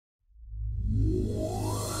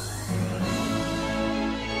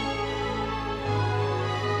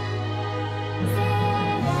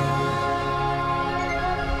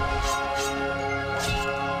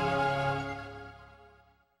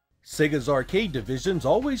Sega's arcade divisions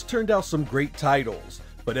always turned out some great titles,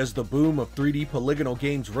 but as the boom of 3D polygonal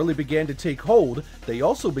games really began to take hold, they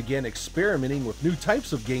also began experimenting with new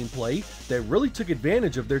types of gameplay that really took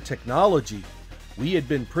advantage of their technology. We had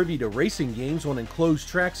been privy to racing games on enclosed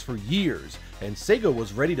tracks for years, and Sega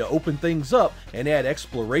was ready to open things up and add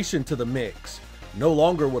exploration to the mix. No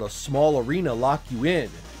longer would a small arena lock you in,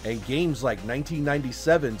 and games like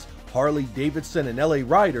 1997's Harley-Davidson and LA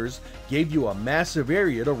Riders gave you a massive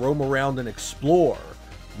area to roam around and explore.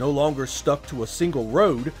 No longer stuck to a single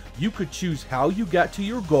road, you could choose how you got to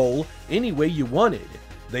your goal any way you wanted.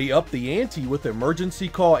 They upped the ante with Emergency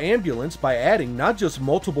Call Ambulance by adding not just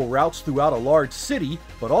multiple routes throughout a large city,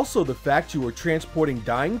 but also the fact you were transporting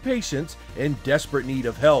dying patients in desperate need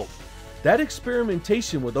of help. That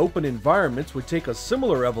experimentation with open environments would take a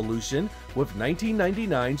similar evolution with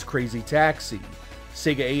 1999's Crazy Taxi.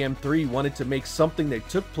 Sega AM3 wanted to make something that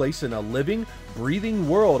took place in a living, breathing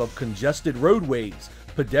world of congested roadways,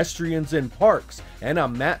 pedestrians in parks, and a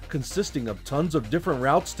map consisting of tons of different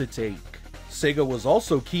routes to take. Sega was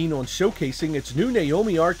also keen on showcasing its new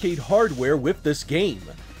Naomi arcade hardware with this game,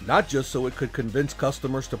 not just so it could convince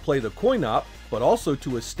customers to play the coin-op, but also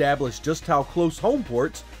to establish just how close home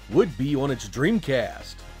ports would be on its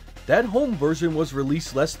Dreamcast. That home version was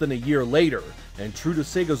released less than a year later, and true to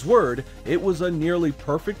Sega's word, it was a nearly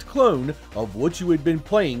perfect clone of what you had been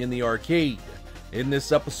playing in the arcade. In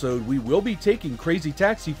this episode, we will be taking Crazy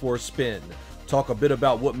Taxi for a spin, talk a bit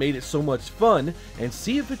about what made it so much fun, and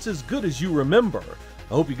see if it's as good as you remember.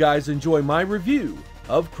 I hope you guys enjoy my review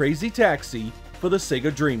of Crazy Taxi for the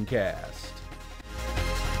Sega Dreamcast.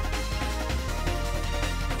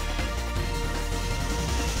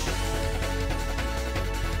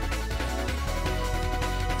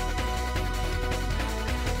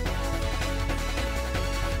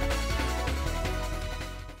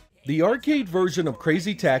 The arcade version of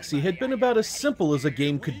Crazy Taxi had been about as simple as a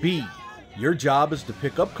game could be. Your job is to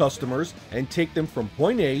pick up customers and take them from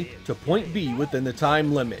point A to point B within the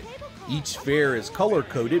time limit. Each fare is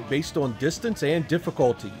color-coded based on distance and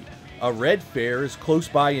difficulty. A red fare is close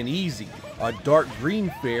by and easy. A dark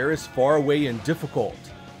green fare is far away and difficult.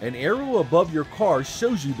 An arrow above your car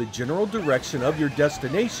shows you the general direction of your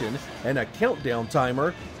destination, and a countdown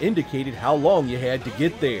timer indicated how long you had to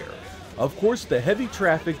get there. Of course, the heavy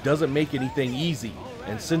traffic doesn't make anything easy,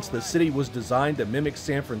 and since the city was designed to mimic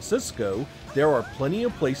San Francisco, there are plenty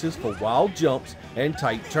of places for wild jumps and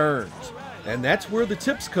tight turns. And that's where the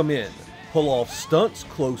tips come in. Pull off stunts,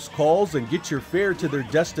 close calls, and get your fare to their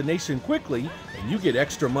destination quickly, and you get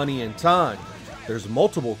extra money and time. There's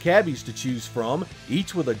multiple cabbies to choose from,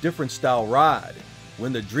 each with a different style ride.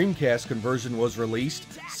 When the Dreamcast conversion was released,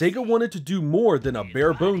 Sega wanted to do more than a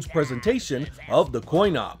bare-bones presentation of the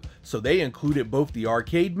coin-op, so they included both the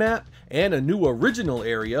arcade map and a new original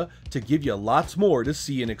area to give you lots more to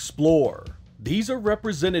see and explore. These are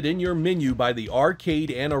represented in your menu by the arcade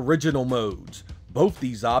and original modes. Both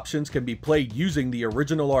these options can be played using the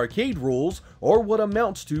original arcade rules, or what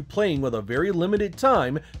amounts to playing with a very limited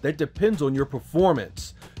time that depends on your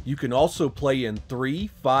performance. You can also play in 3,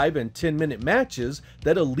 5, and 10-minute matches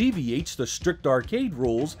that alleviates the strict arcade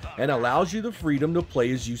rules and allows you the freedom to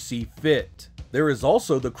play as you see fit. There is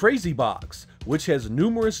also the Crazy Box, which has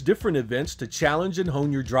numerous different events to challenge and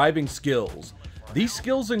hone your driving skills. These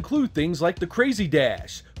skills include things like the Crazy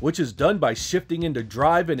Dash, which is done by shifting into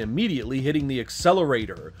drive and immediately hitting the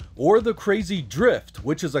accelerator, or the Crazy Drift,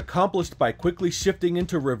 which is accomplished by quickly shifting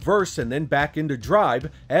into reverse and then back into drive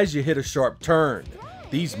as you hit a sharp turn.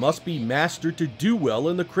 These must be mastered to do well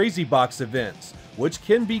in the Crazy Box events, which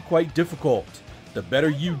can be quite difficult. The better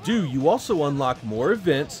you do, you also unlock more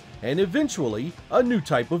events and eventually a new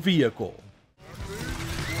type of vehicle.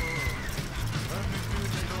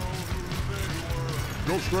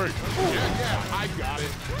 Go straight. Yeah, I got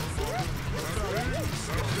it.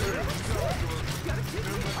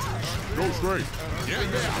 Go straight. Yeah,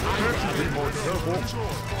 Be more careful.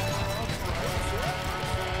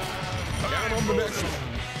 down on the next one.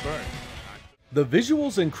 Thanks. The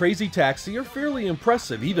visuals in Crazy Taxi are fairly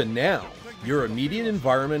impressive even now. Your immediate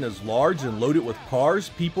environment is large and loaded with cars,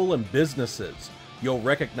 people, and businesses. You'll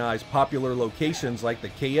recognize popular locations like the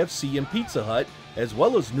KFC and Pizza Hut, as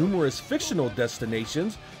well as numerous fictional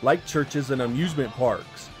destinations like churches and amusement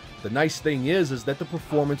parks. The nice thing is that the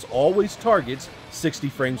performance always targets 60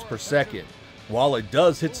 frames per second. While it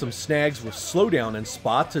does hit some snags with slowdown in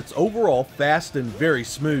spots, it's overall fast and very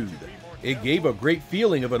smooth. It gave a great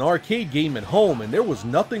feeling of an arcade game at home, and there was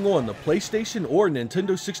nothing on the PlayStation or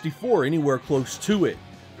Nintendo 64 anywhere close to it.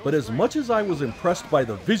 But as much as I was impressed by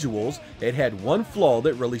the visuals, it had one flaw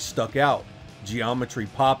that really stuck out: geometry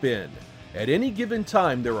pop-in. At any given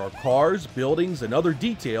time, there are cars, buildings, and other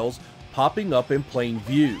details popping up in plain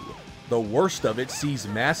view. The worst of it sees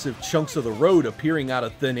massive chunks of the road appearing out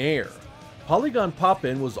of thin air. Polygon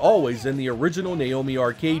pop-in was always in the original Naomi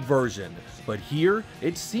arcade version, but here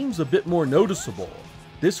it seems a bit more noticeable.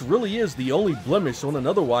 This really is the only blemish on an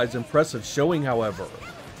otherwise impressive showing, however.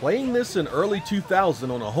 Playing this in early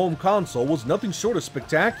 2000 on a home console was nothing short of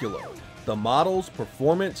spectacular. The models,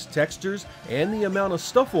 performance, textures, and the amount of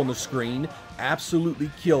stuff on the screen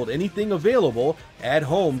absolutely killed anything available at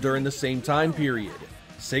home during the same time period.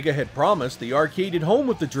 Sega had promised the arcade at home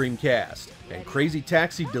with the Dreamcast, and Crazy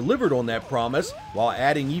Taxi delivered on that promise while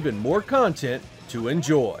adding even more content to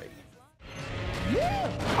enjoy. Yeah,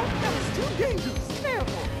 that was too dangerous.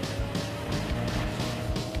 Careful.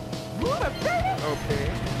 What a baby. Okay,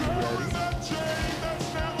 you ready?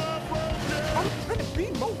 I'm trying to be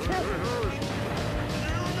more careful.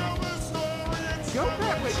 Go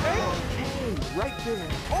that way, baby. Hey, right there.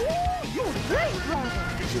 Oh, you're a great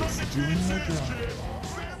driver. Just doing my job.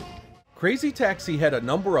 Crazy Taxi had a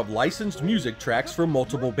number of licensed music tracks from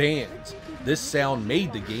multiple bands. This sound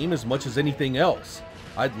made the game as much as anything else.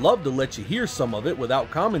 I'd love to let you hear some of it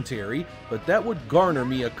without commentary, but that would garner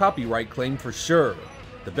me a copyright claim for sure.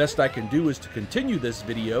 The best I can do is to continue this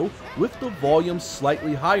video with the volume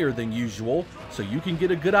slightly higher than usual, so you can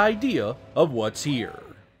get a good idea of what's here.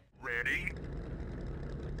 Ready?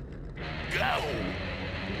 Go!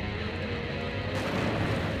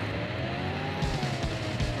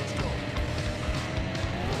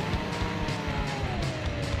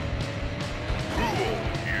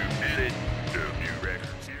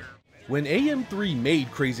 When AM3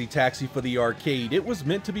 made Crazy Taxi for the arcade, it was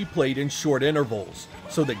meant to be played in short intervals,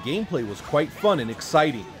 so the gameplay was quite fun and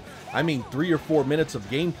exciting. I mean, 3 or 4 minutes of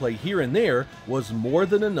gameplay here and there was more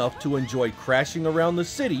than enough to enjoy crashing around the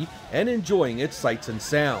city and enjoying its sights and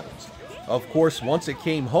sounds. Of course, once it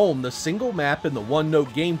came home, the single map and the one-note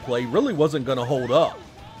gameplay really wasn't going to hold up.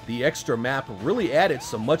 The extra map really added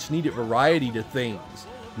some much-needed variety to things.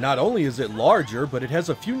 Not only is it larger, but it has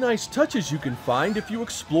a few nice touches you can find if you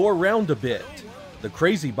explore around a bit. The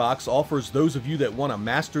Crazy Box offers those of you that want to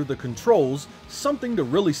master the controls something to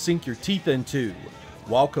really sink your teeth into.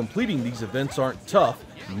 While completing these events aren't tough,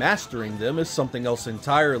 mastering them is something else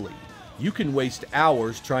entirely. You can waste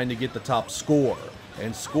hours trying to get the top score,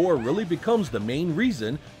 and score really becomes the main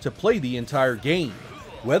reason to play the entire game.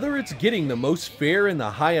 Whether it's getting the most fair and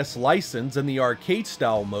the highest license in the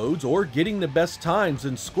arcade-style modes, or getting the best times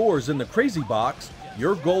and scores in the Crazy Box,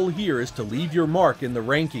 your goal here is to leave your mark in the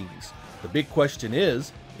rankings. The big question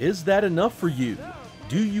is that enough for you?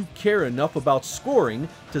 Do you care enough about scoring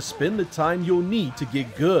to spend the time you'll need to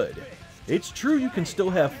get good? It's true you can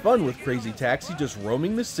still have fun with Crazy Taxi just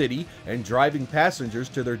roaming the city and driving passengers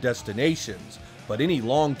to their destinations, but any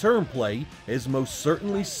long-term play is most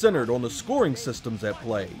certainly centered on the scoring systems at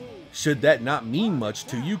play. Should that not mean much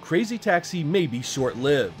to you, Crazy Taxi may be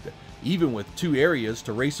short-lived. Even with 2 areas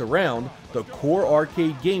to race around, the core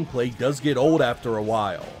arcade gameplay does get old after a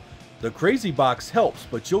while. The Crazy Box helps,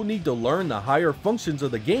 but you'll need to learn the higher functions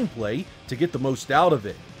of the gameplay to get the most out of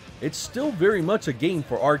it. It's still very much a game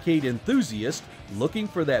for arcade enthusiasts looking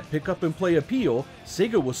for that pick-up-and-play appeal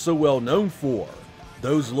Sega was so well known for.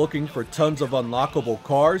 Those looking for tons of unlockable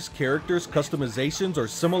cars, characters, customizations, or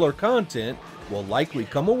similar content will likely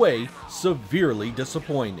come away severely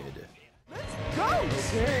disappointed. Let's go!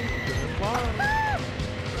 Okay,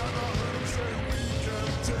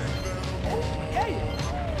 oh, hey!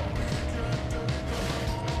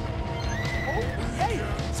 Oh, hey!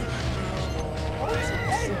 Oh,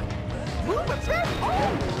 hey! Move a bit!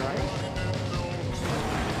 Oh!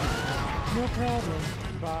 No problem.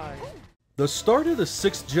 Bye. The start of the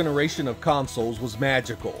 6th generation of consoles was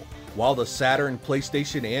magical. While the Saturn,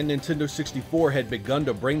 PlayStation, and Nintendo 64 had begun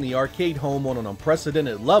to bring the arcade home on an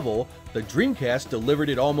unprecedented level, the Dreamcast delivered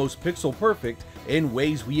it almost pixel perfect in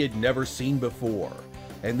ways we had never seen before.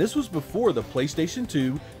 And this was before the PlayStation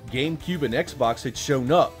 2, GameCube, and Xbox had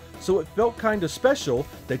shown up, so it felt kinda special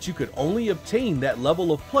that you could only obtain that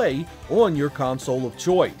level of play on your console of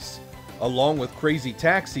choice. Along with Crazy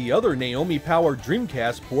Taxi, other Naomi-powered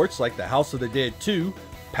Dreamcast ports like The House of the Dead 2,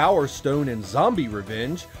 Power Stone, and Zombie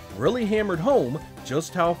Revenge really hammered home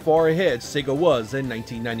just how far ahead Sega was in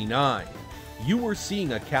 1999. You were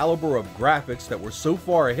seeing a caliber of graphics that were so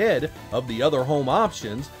far ahead of the other home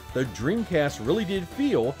options, the Dreamcast really did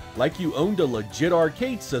feel like you owned a legit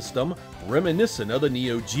arcade system reminiscent of the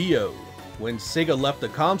Neo Geo. When Sega left the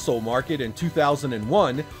console market in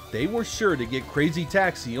 2001, they were sure to get Crazy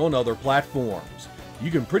Taxi on other platforms. You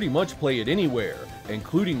can pretty much play it anywhere,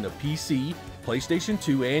 including the PC, PlayStation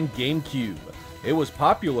 2, and GameCube. It was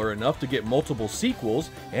popular enough to get multiple sequels,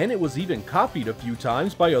 and it was even copied a few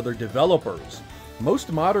times by other developers.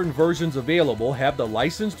 Most modern versions available have the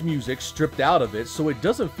licensed music stripped out of it, so it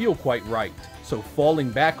doesn't feel quite right. So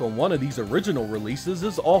falling back on one of these original releases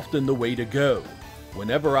is often the way to go.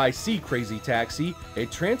 Whenever I see Crazy Taxi,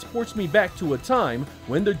 it transports me back to a time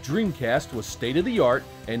when the Dreamcast was state-of-the-art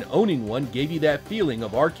and owning one gave you that feeling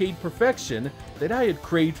of arcade perfection that I had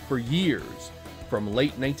craved for years. From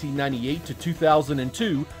late 1998 to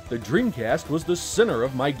 2002, the Dreamcast was the center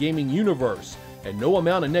of my gaming universe, and no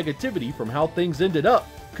amount of negativity from how things ended up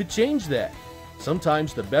could change that.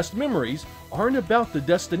 Sometimes the best memories aren't about the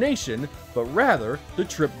destination, but rather the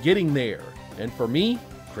trip getting there. And for me,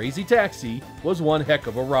 Crazy Taxi was one heck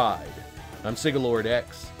of a ride. I'm Sega Lord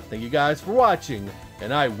X. Thank you guys for watching,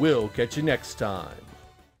 and I will catch you next time.